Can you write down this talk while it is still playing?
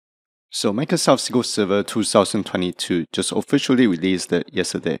So Microsoft SQL Server 2022 just officially released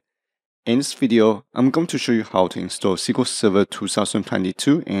yesterday. In this video, I'm going to show you how to install SQL Server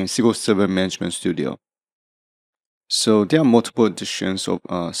 2022 and SQL Server Management Studio. So there are multiple editions of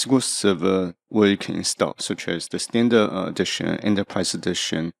SQL Server where you can install, such as the Standard Edition, Enterprise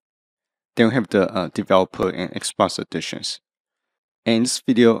Edition. Then we have the Developer and Express editions. And in this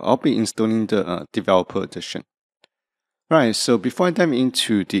video, I'll be installing the Developer Edition. Right, so before I dive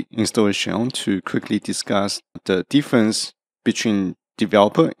into the installation, I want to quickly discuss the difference between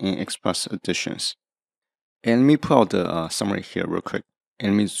Developer and Express editions. And let me pull out the summary here real quick,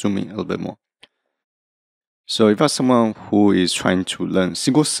 and let me zoom in a little bit more. So if you're someone who is trying to learn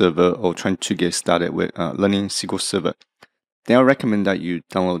SQL Server or trying to get started with learning SQL Server, then I recommend that you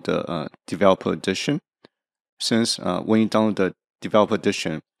download the Developer Edition. Since when you download the Developer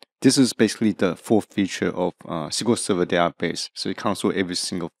Edition, this is basically the full feature of SQL Server database, so it comes with every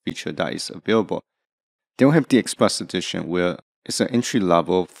single feature that is available. Then we have the Express Edition, where it's an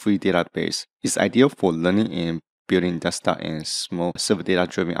entry-level free database. It's ideal for learning and building desktop and small server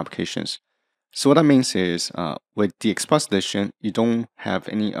data-driven applications. So what that means is, with the Express Edition, you don't have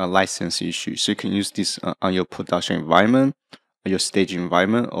any license issues, so you can use this on your production environment, or your staging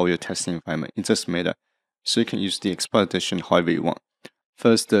environment, or your testing environment. It doesn't matter. So you can use the Express Edition however you want.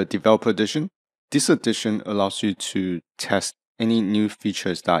 First, the Developer Edition. This edition allows you to test any new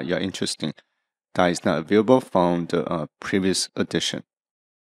features that you're interested in that is not available from the previous edition.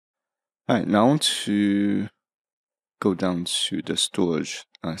 Alright, now I want to go down to the storage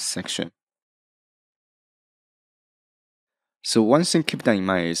section. So one thing keep that in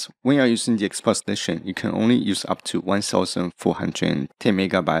mind is when you're using the Express Edition, you can only use up to 1,410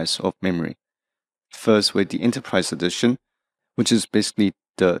 megabytes of memory. First, with the Enterprise Edition, which is basically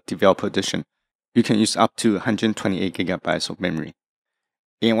the Developer Edition, you can use up to 128 gigabytes of memory.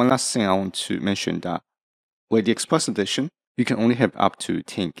 And one last thing I want to mention that with the Express Edition, you can only have up to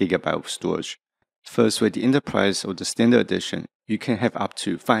 10 gigabytes of storage. First, with the Enterprise or the Standard Edition, you can have up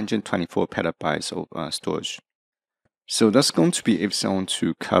to 524 petabytes of storage. So that's going to be everything I want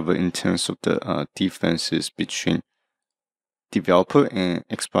to cover in terms of the differences between Developer and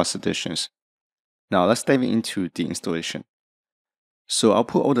Express Editions. Now let's dive into the installation. So I'll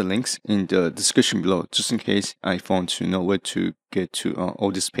put all the links in the description below, just in case I want to know where to get to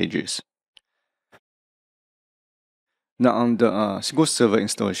all these pages. Now on the SQL Server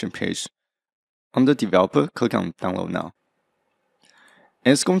installation page, on the Developer, click on Download Now.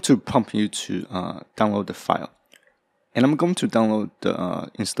 And it's going to prompt you to download the file. And I'm going to download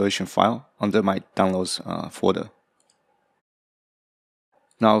the installation file under my Downloads folder.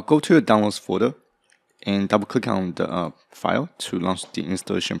 Now go to your Downloads folder and double click on the file to launch the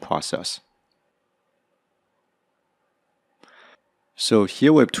installation process. So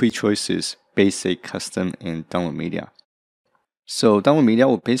here we have three choices: Basic, Custom, and Download Media. So Download Media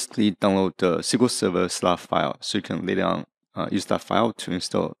will basically download the SQL Server slot file, so you can later on use that file to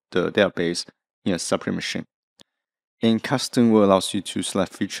install the database in a separate machine. And Custom will allow you to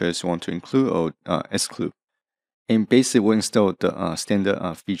select features you want to include or exclude. And Basic will install the standard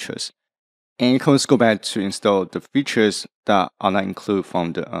features. And you can always go back to install the features that are not included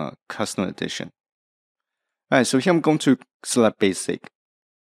from the Custom Edition. Alright, so here I'm going to select Basic.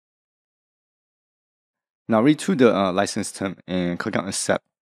 Now read through the license term and click on Accept.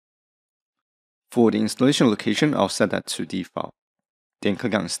 For the installation location, I'll set that to default. Then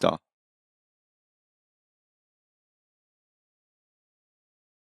click on Install.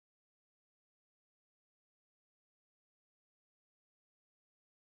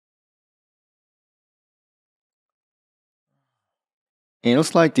 And it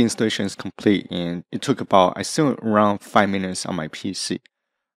looks like the installation is complete, and it took about, I think, around 5 minutes on my PC.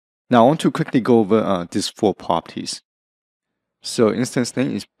 Now I want to quickly go over these four properties. So instance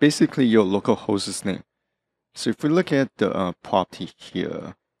name is basically your local host's name. So if we look at the property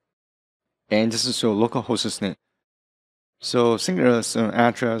here, and this is your local host's name. So think there's an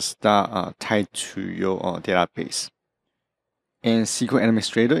address that are tied to your database. And SQL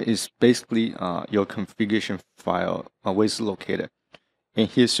Administrator is basically your configuration file where it's located. And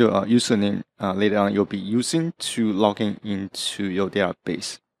here's your username later on you'll be using to log in into your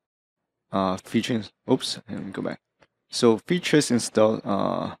database. Features, oops, let me go back. So features installed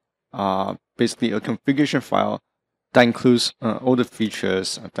are basically a configuration file that includes all the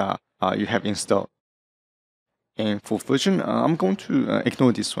features that you have installed. And for version, I'm going to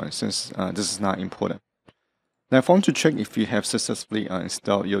ignore this one since this is not important. Now if I want to check if you have successfully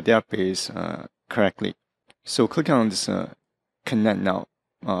installed your database correctly, so click on this Connect Now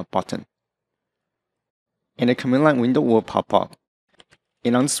button. And a command line window will pop up.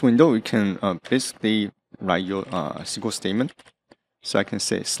 And on this window, you can basically write your SQL statement. So I can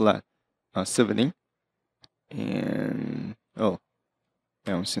say select server name, and oh,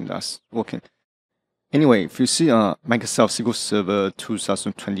 I don't think that's working. Anyway, if you see Microsoft SQL Server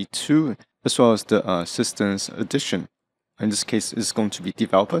 2022, as well as the systems edition, in this case, it's going to be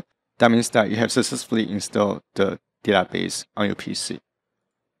developer. That means that you have successfully installed the database on your PC.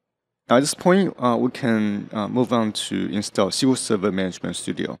 Now, at this point, we can move on to install SQL Server Management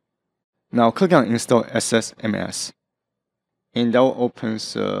Studio. Now, click on Install SSMS, and that will open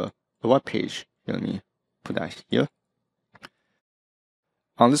the web page. Let me put that here.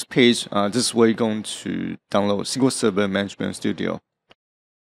 On this page, this is where you're going to download SQL Server Management Studio.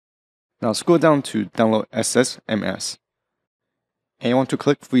 Now, scroll down to download SSMS, and you want to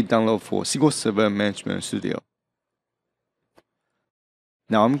click free download for SQL Server Management Studio.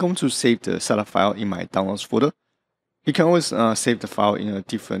 Now, I'm going to save the setup file in my downloads folder. You can always save the file in a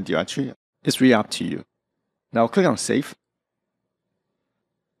different directory. It's really up to you. Now, click on Save.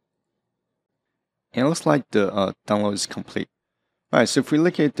 And it looks like the download is complete. Alright, so if we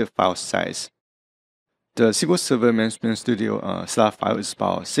look at the file size, the SQL Server Management Studio setup file is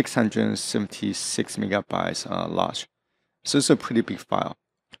about 676 megabytes large. So it's a pretty big file.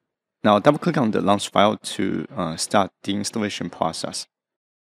 Now, double click on the launch file to start the installation process.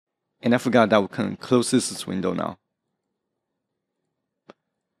 And I forgot that we can close this window now.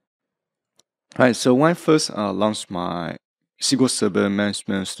 Alright, so when I first launch my SQL Server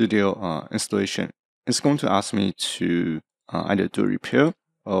Management Studio installation, it's going to ask me to either do a repair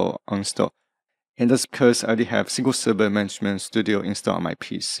or uninstall. And that's because I already have SQL Server Management Studio installed on my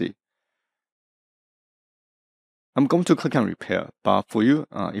PC. I'm going to click on repair, but for you,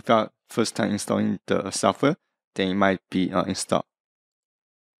 if you are first time installing the software, then it might be installed.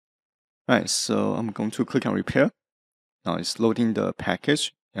 Alright, so I'm going to click on repair. Now it's loading the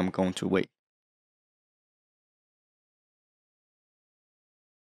package, and I'm going to wait.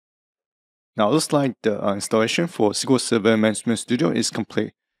 Now it looks like the installation for SQL Server Management Studio is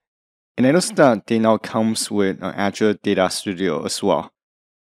complete. And I noticed that they now comes with Azure Data Studio as well.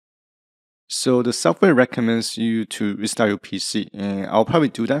 So the software recommends you to restart your PC, and I'll probably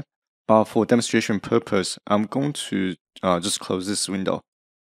do that. But for demonstration purpose, I'm going to just close this window.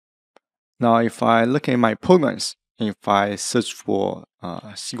 Now, if I look at my programs, and if I search for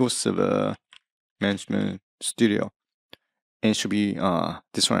SQL Server Management Studio, and it should be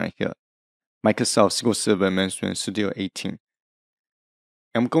this one right here, Microsoft SQL Server Management Studio 18.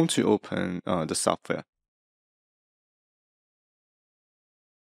 I'm going to open the software.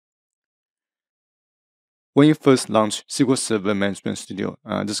 When you first launch SQL Server Management Studio,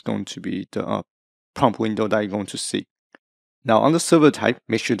 this is going to be the prompt window that you're going to see. Now, on the server type,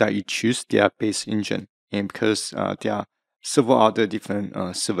 make sure that you choose database engine, and because there are several other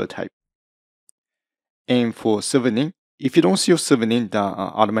different server type. And for server name, if you don't see your server name that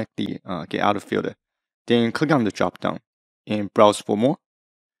automatically get auto-filled, then click on the drop-down and browse for more.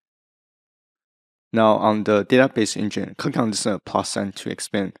 Now, on the database engine, click on this plus sign to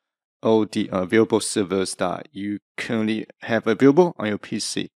expand all the available servers that you currently have available on your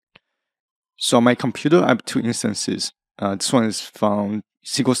PC. So on my computer, I have two instances. This one is from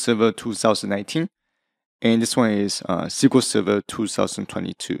SQL Server 2019, and this one is SQL Server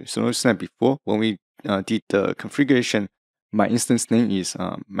 2022. So notice that before, when we did the configuration, my instance name is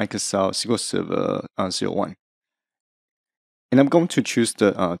Microsoft SQL Server 01. And I'm going to choose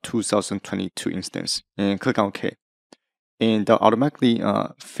the 2022 instance and click on OK. And they'll automatically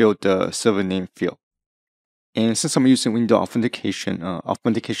fill the server name field. And since I'm using window authentication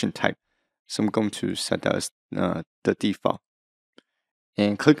type, so I'm going to set that as the default.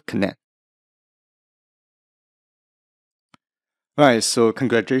 And click connect. Alright, so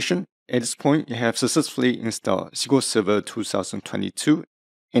congratulations. At this point, you have successfully installed SQL Server 2022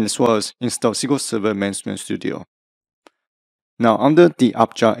 and as well as installed SQL Server Management Studio. Now, under the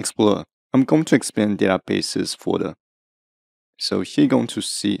Object Explorer, I'm going to expand databases folder. So here you're going to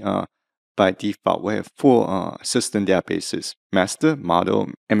see by default, we have four system databases: master, model,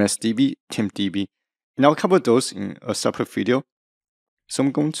 MSDB, TempDB. And I'll cover those in a separate video. So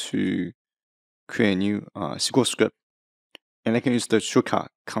I'm going to create a new SQL script. And I can use the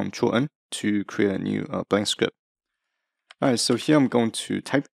shortcut Ctrl-N to create a new blank script. Alright, so here I'm going to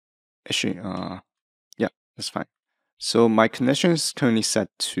type, actually, yeah, that's fine. So my connection is currently set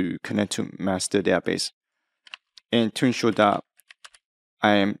to connect to master database. And to ensure that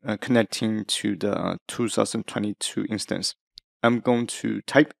I am connecting to the 2022 instance, I'm going to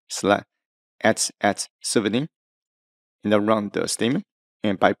type select at server name, and then run the statement,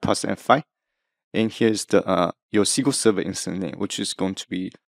 and bypass F5. And here's the your SQL Server instance name, which is going to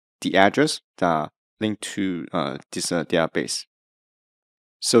be the address that linked to this database.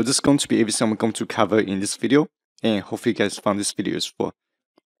 So this is going to be everything I'm going to cover in this video, and hopefully you guys found this video useful.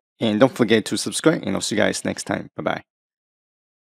 And don't forget to subscribe, and I'll see you guys next time. Bye bye.